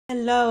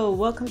Hello,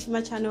 welcome to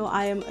my channel.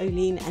 I am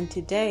OHLEEN and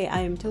today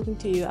I am talking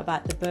to you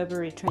about the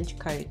Burberry trench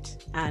coat.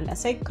 And I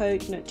say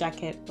coat, not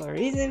jacket, for a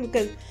reason,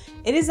 because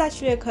it is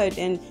actually a coat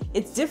and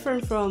it's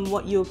different from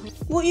what you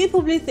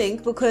probably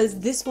think,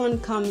 because this one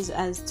comes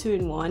as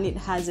 2-in-1. It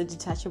has a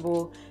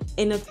detachable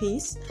inner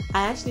piece.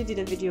 I actually did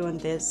a video on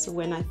this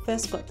when I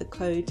first got the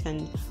coat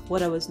and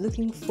what I was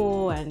looking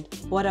for and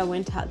what I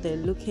went out there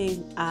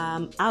looking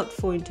out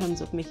for in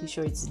terms of making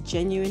sure it's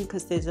genuine,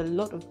 because there's a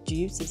lot of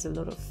dupes, there's a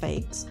lot of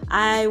fakes.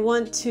 I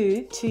want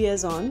to, 2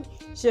 years on,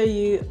 show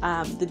you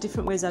the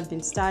different ways I've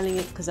been styling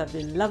it, because I've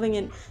been loving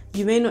it.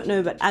 You may not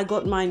know, but I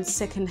got mine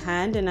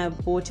secondhand and I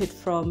bought it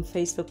from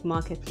Facebook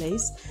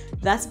Marketplace.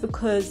 That's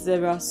because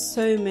there are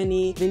so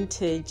many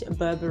vintage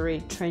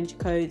Burberry trench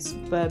coats,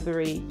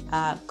 Burberry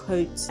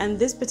coats, and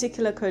this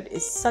particular coat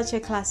is such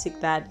a classic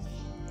that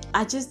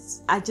I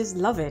just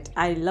love it.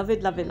 I love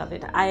it.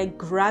 I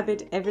grab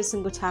it every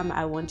single time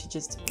I want to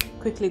just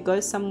quickly go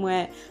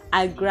somewhere.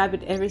 I grab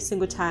it every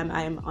single time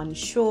I am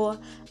unsure,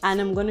 and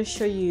I'm going to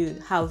show you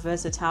how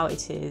versatile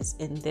it is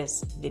in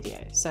this video.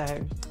 So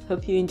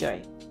hope you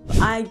enjoy.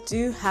 I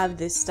do have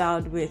this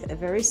styled with a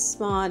very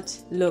smart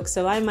look.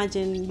 So I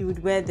imagine you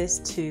would wear this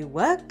to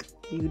work,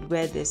 you would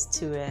wear this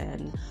to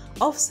an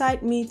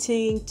off-site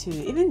meeting, to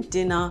even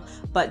dinner,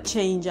 but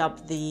change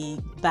up the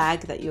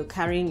bag that you're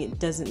carrying. It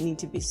doesn't need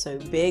to be so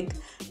big.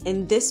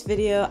 In this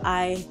video,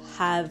 I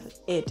have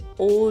it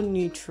all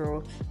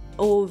neutral,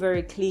 all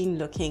very clean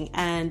looking,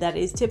 and that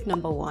is tip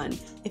number 1.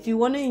 If you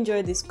want to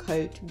enjoy this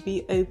coat,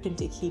 be open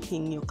to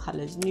keeping your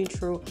colors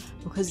neutral,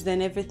 because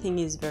then everything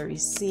is very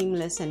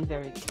seamless and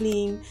very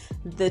clean.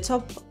 The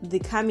top, the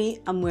cami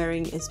I'm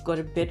wearing, is got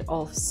a bit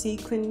of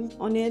sequin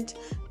on it.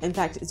 In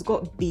fact, it's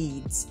got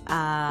beads,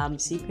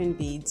 sequin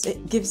beads.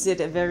 It gives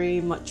it a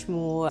very much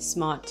more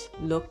smart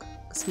look,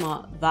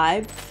 smart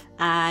vibe,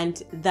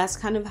 and that's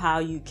kind of how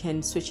you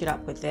can switch it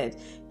up with it.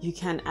 You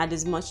can add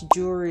as much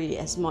jewelry,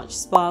 as much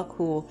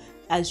sparkle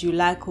as you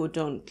like or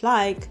don't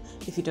like.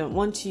 If you don't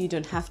want to, you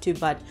don't have to,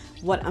 but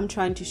what I'm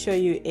trying to show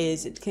you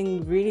is it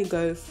can really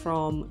go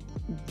from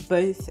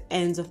both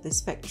ends of the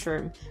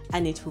spectrum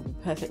and it will be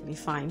perfectly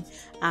fine.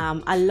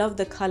 I love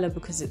the color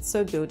because it's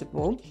so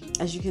buildable.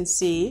 As you can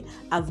see,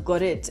 I've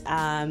got it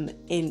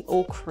in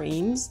all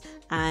creams,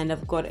 and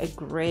I've got a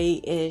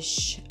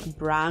grayish,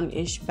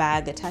 brownish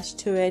bag attached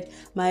to it.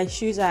 My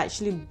shoes are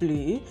actually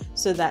blue,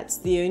 so that's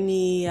the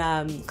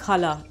only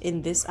color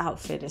in this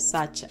outfit as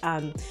such,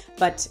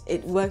 but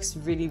it works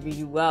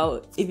really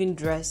well, even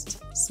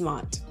dressed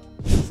smart.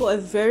 For a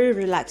very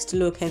relaxed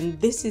look, and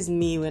this is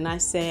me when I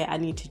say I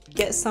need to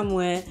get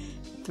somewhere,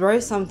 throw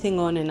something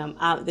on and I'm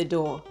out the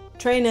door.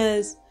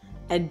 Trainers,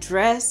 a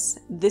dress,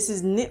 this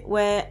is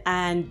knitwear,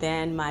 and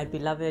then my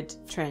beloved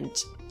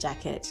trench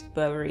jacket,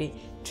 Burberry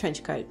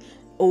trench coat.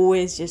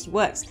 Always just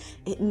works.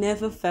 It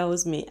never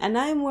fails me, and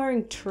I'm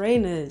wearing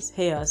trainers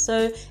here,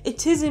 so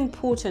it is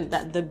important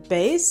that the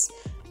base,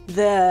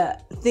 the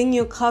thing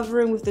you're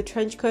covering with the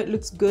trench coat,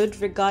 looks good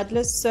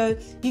regardless. So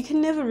you can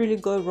never really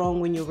go wrong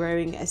when you're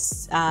wearing a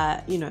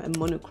a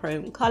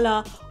monochrome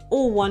color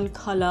or one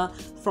color.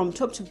 From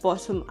top to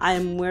bottom, I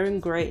am wearing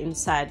gray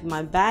inside.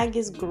 My bag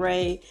is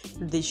gray,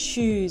 the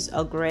shoes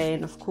are gray,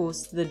 and of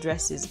course the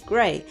dress is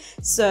gray.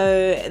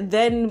 So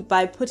then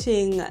by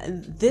putting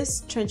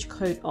this trench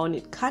coat on,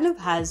 it kind of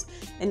has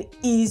an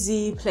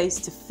easy place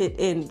to fit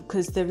in,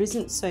 because there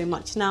isn't so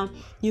much. Now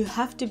you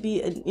have to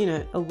be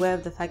aware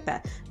of the fact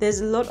that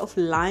there's a lot of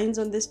lines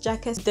on this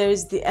jacket.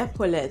 There's the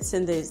epaulettes,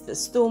 and there's the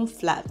storm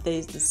flap,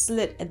 there's the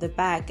slit at the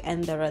back,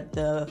 and there are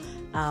the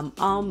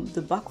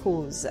the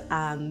buckles,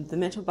 the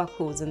metal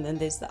buckles, and then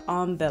there's the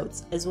arm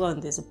belts as well,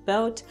 and there's a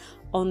belt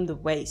on the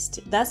waist.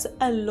 That's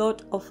a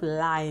lot of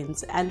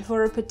lines, and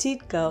for a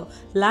petite girl,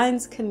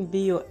 lines can be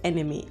your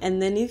enemy.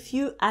 And then if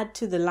you add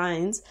to the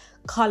lines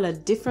color,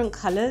 different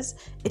colors,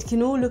 it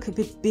can all look a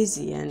bit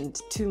busy and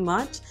too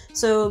much.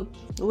 So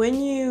when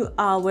you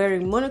are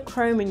wearing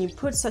monochrome and you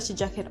put such a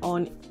jacket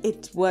on,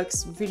 it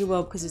works really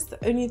well, because it's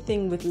the only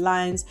thing with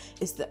lines,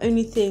 it's the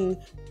only thing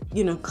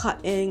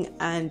cutting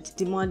and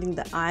demanding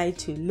the eye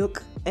to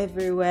look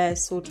everywhere,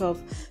 sort of.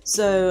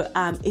 So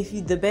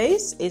if the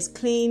base is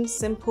clean,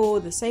 simple,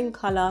 the same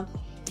color,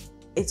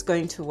 it's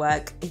going to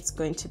work. It's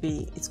going to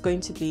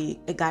be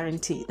a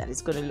guarantee that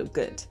it's going to look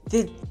good.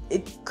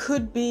 It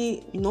could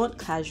be not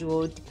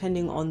casual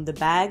depending on the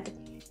bag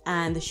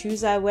and the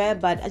shoes I wear,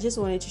 but I just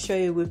wanted to show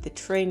you with the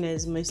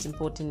trainers, most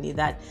importantly,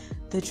 that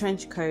the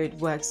trench coat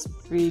works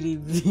really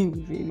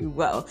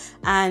well.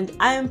 And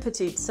I am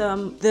petite,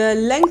 so the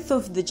length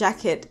of the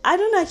jacket, I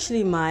don't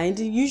actually mind.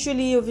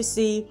 Usually,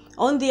 obviously,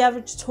 on the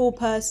average tall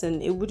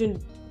person, it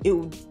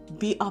would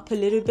be up a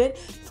little bit.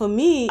 For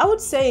me, I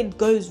would say it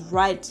goes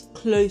right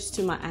close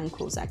to my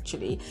ankles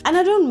actually, and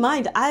I don't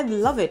mind. I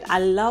love it. I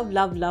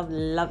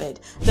love it.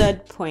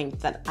 Third point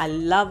that I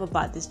love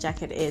about this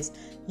jacket is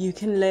you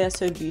can layer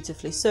so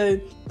beautifully. So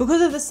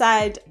because of the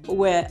side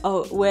where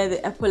the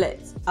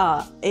epaulette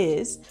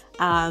is,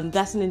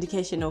 that's an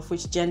indication of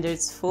which gender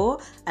it's for,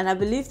 and I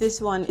believe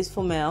this one is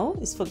for male,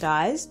 is for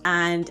guys,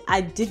 and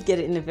I did get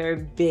it in a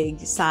very big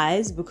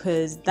size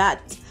because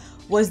that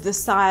was the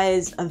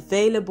size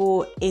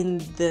available in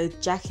the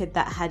jacket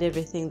that had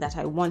everything that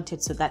I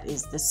wanted. So that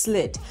is the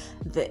slit,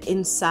 the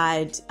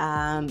inside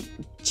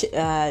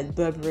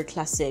Burberry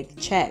classic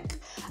check,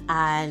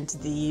 and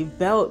the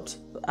belt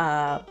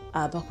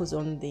buckles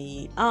on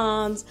the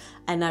arms,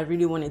 and I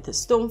really wanted the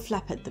stone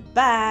flap at the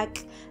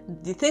back.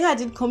 The thing I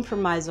did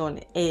compromise on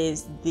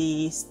is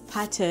the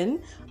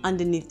pattern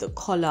underneath the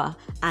collar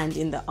and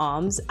in the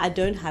arms. I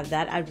don't have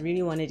that. I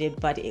really wanted it,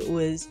 but it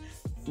was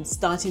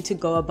starting to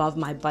go above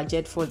my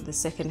budget for the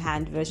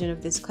second-hand version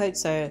of this coat,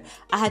 so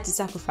I had to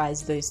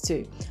sacrifice those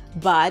two.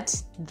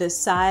 But the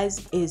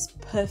size is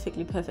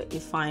perfectly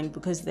fine,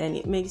 because then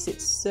it makes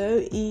it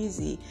so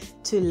easy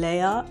to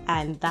layer,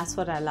 and that's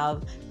what I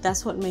love.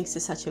 That's what makes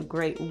it such a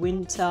great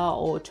winter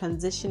or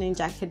transitioning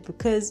jacket,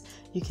 because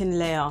you can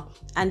layer.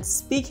 And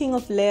speaking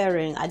of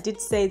layering, I did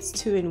say it's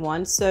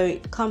 2-in-1, so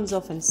it comes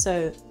off, and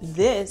so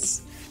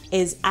this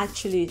is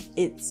actually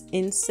its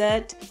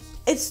insert.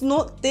 It's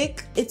not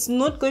thick, it's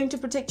not going to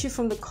protect you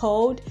from the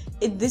cold.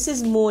 This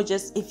is more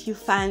just if you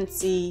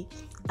fancy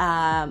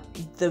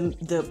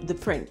the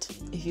print.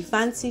 If you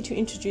fancy to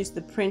introduce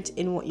the print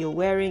in what you're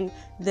wearing,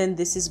 then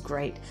this is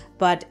great,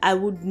 but I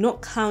would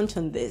not count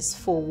on this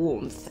for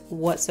warmth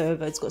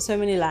whatsoever. It's got so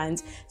many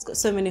lines, it's got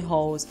so many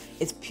holes,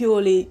 it's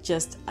purely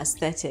just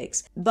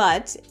aesthetics.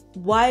 But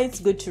why it's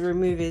good to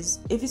remove is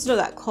if it's not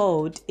that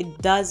cold, it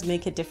does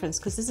make a difference,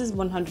 because this is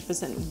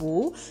 100%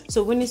 wool.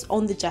 So when it's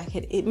on the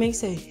jacket, it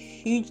makes a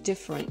huge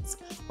difference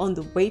on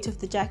the weight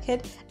of the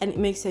jacket, and it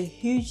makes a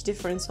huge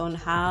difference on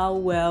how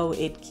well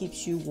it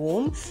keeps you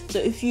warm. So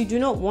if you do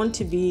not want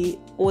to be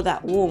all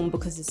that warm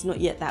because it's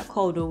not yet that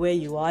cold, or where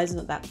you are is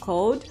not that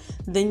cold,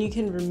 then you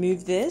can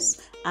remove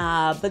this.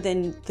 But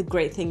then the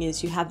great thing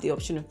is you have the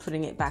option of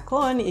putting it back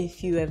on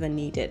if you ever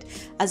need it,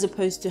 as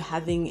opposed to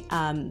having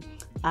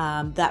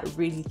that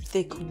really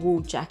thick wool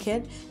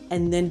jacket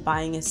and then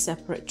buying a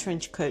separate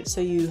trench coat.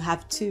 So you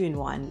have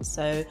 2-in-1.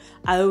 So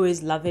I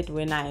always love it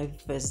when I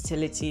have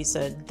versatility,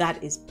 so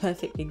that is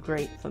perfectly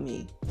great for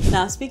me.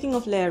 Now, speaking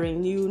of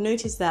layering, you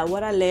notice that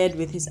what I layered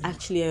with is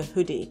actually a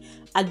hoodie.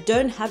 I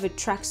don't have a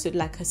tracksuit,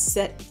 like a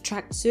set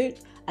tracksuit.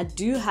 I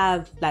do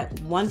have like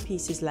one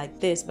pieces like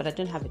this, but I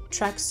don't have a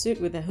tracksuit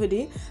with a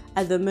hoodie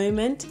at the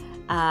moment.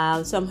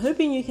 So I'm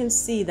hoping you can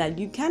see that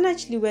you can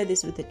actually wear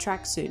this with a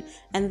tracksuit,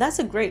 and that's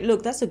a great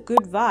look. That's a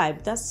good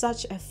vibe. That's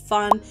such a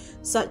fun,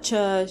 such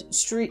a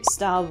street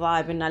style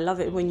vibe, and I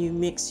love it when you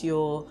mix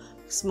your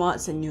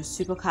smarts and your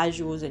super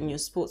casuals and your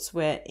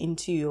sportswear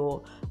into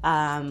your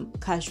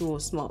casual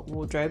smart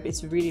wardrobe.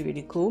 It's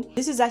really cool.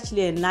 This is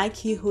actually a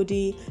Nike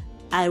hoodie.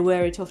 I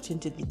wear it often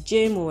to the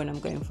gym or when I'm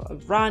going for a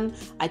run.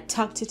 I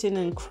tucked it in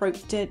and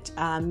cropped it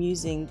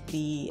using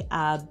the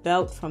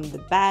belt from the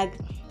bag,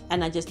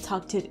 and I just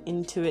tucked it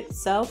into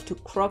itself to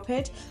crop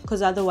it,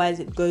 because otherwise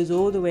it goes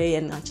all the way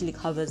and actually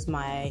covers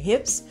my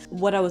hips.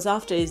 What I was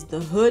after is the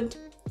hood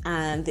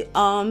and the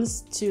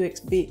arms to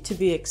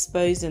be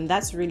exposed, and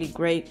that's really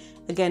great.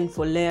 Again,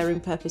 for layering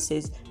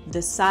purposes,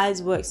 the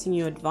size works in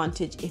your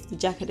advantage if the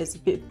jacket is a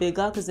bit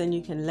bigger, because then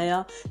you can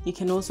layer. You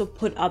can also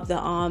put up the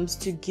arms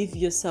to give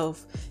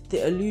yourself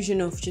the illusion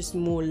of just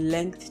more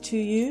length to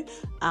you,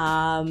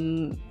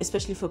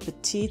 especially for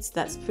petites.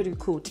 That's pretty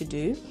cool to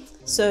do.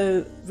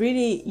 So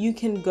really, you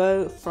can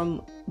go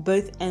from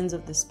both ends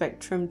of the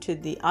spectrum to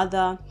the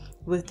other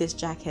with this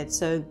jacket.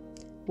 So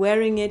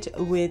wearing it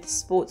with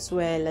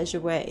sportswear,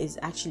 leisure wear is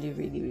actually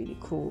really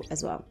cool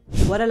as well.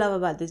 What I love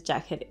about this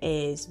jacket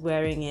is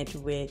wearing it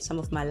with some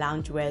of my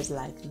lounge wears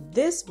like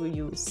this, where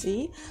you will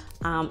see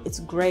it's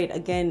great.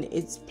 Again,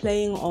 it's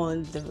playing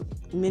on the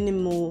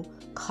minimal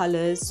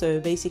colors, so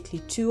basically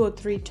 2 or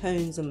 3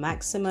 tones a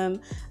maximum,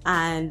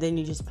 and then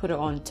you just put it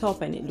on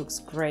top and it looks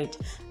great.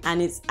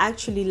 And it's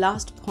actually,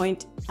 last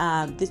point,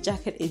 this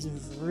jacket is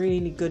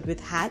really good with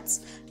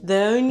hats. The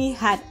only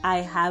hat I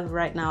have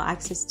right now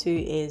access to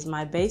is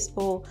my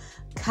baseball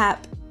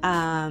cap,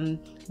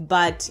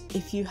 but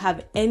if you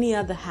have any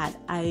other hat,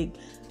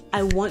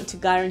 I want to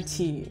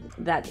guarantee you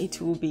that it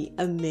will be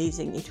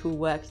amazing. It will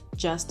work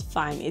just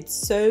fine. It's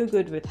so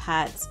good with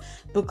hats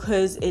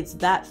because it's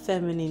that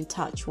feminine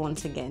touch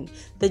once again.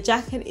 The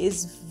jacket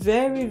is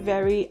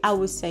very, I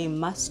would say,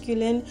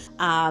 masculine,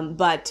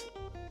 but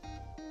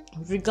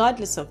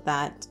regardless of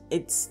that,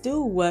 it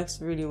still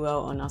works really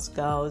well on us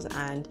girls,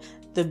 and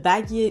the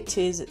baggier it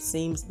is, it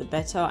seems, the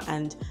better.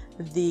 And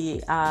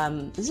the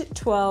is it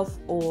 12,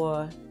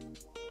 or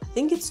I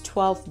think it's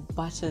 12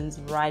 buttons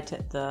right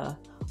at the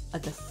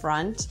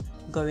front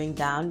going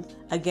down,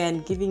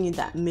 again, giving you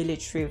that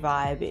military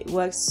vibe. It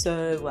works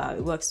so well.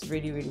 It works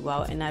really, really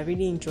well, and I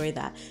really enjoy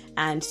that.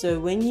 And so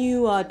when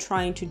you are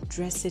trying to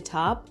dress it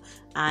up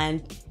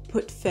and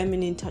put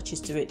feminine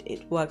touches to it,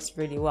 it works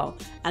really well.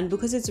 And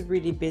because it's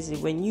really busy,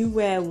 when you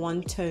wear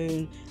one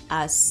tone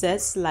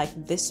sets like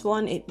this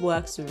one, it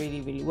works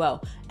really, really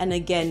well. And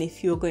again,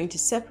 if you're going to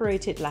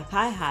separate it like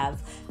I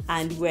have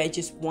and wear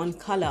just one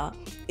color,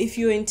 if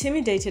you're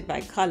intimidated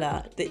by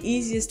color, the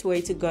easiest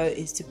way to go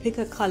is to pick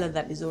a color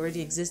that is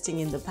already existing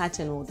in the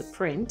pattern or the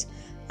print,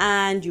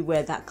 and you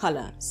wear that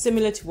color,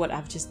 similar to what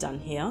I've just done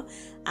here.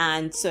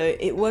 And so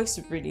it works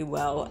really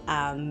well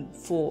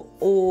for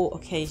all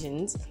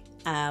occasions.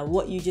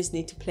 What you just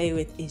need to play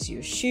with is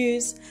your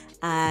shoes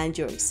and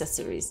your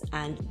accessories,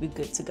 and we're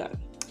good to go.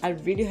 I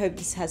really hope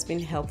this has been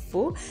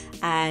helpful.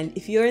 And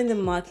if you're in the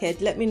market,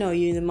 let me know,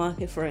 you're in the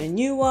market for a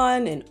new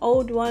one, an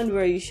old one,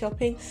 where are you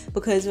shopping?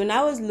 Because when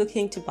I was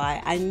looking to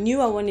buy, I knew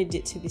I wanted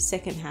it to be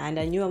secondhand,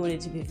 I knew I wanted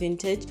it to be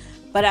vintage,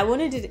 but I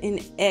wanted it in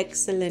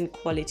excellent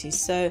quality.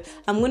 So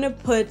I'm going to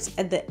put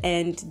at the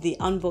end the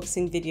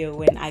unboxing video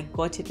when I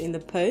got it in the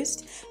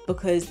post,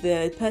 because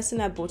the person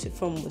I bought it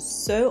from was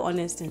so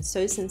honest and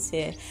so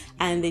sincere,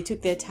 and they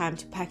took their time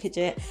to package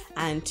it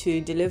and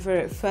to deliver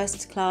it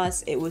first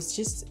class. I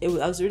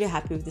was really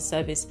happy with the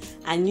service.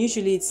 And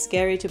usually it's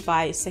scary to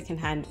buy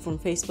secondhand from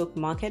Facebook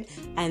Market,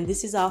 and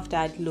this is after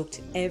I'd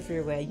looked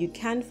everywhere. You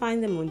can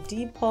find them on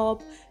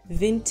Depop,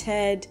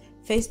 Vinted,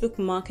 Facebook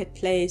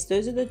Marketplace.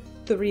 Those are the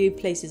 3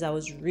 places I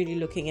was really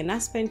looking, and I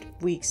spent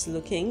weeks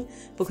looking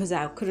because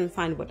I couldn't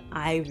find what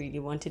I really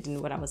wanted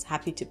and what I was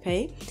happy to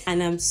pay.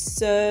 And I'm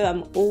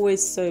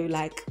always so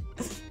like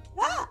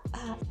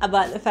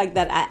about the fact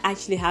that I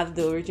actually have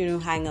the original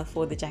hanger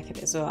for the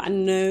jacket as well. I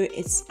know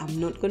I'm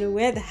not going to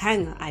wear the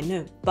hanger, I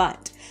know,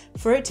 but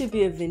for it to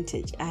be a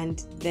vintage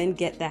and then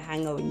get the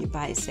hanger when you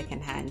buy it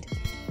secondhand,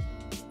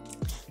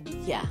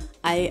 yeah,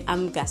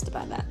 I'm gassed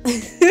about that.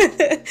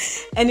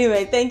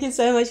 Anyway, thank you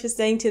so much for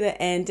staying to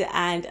the end,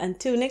 and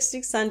until next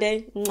week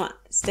Sunday,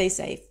 stay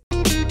safe.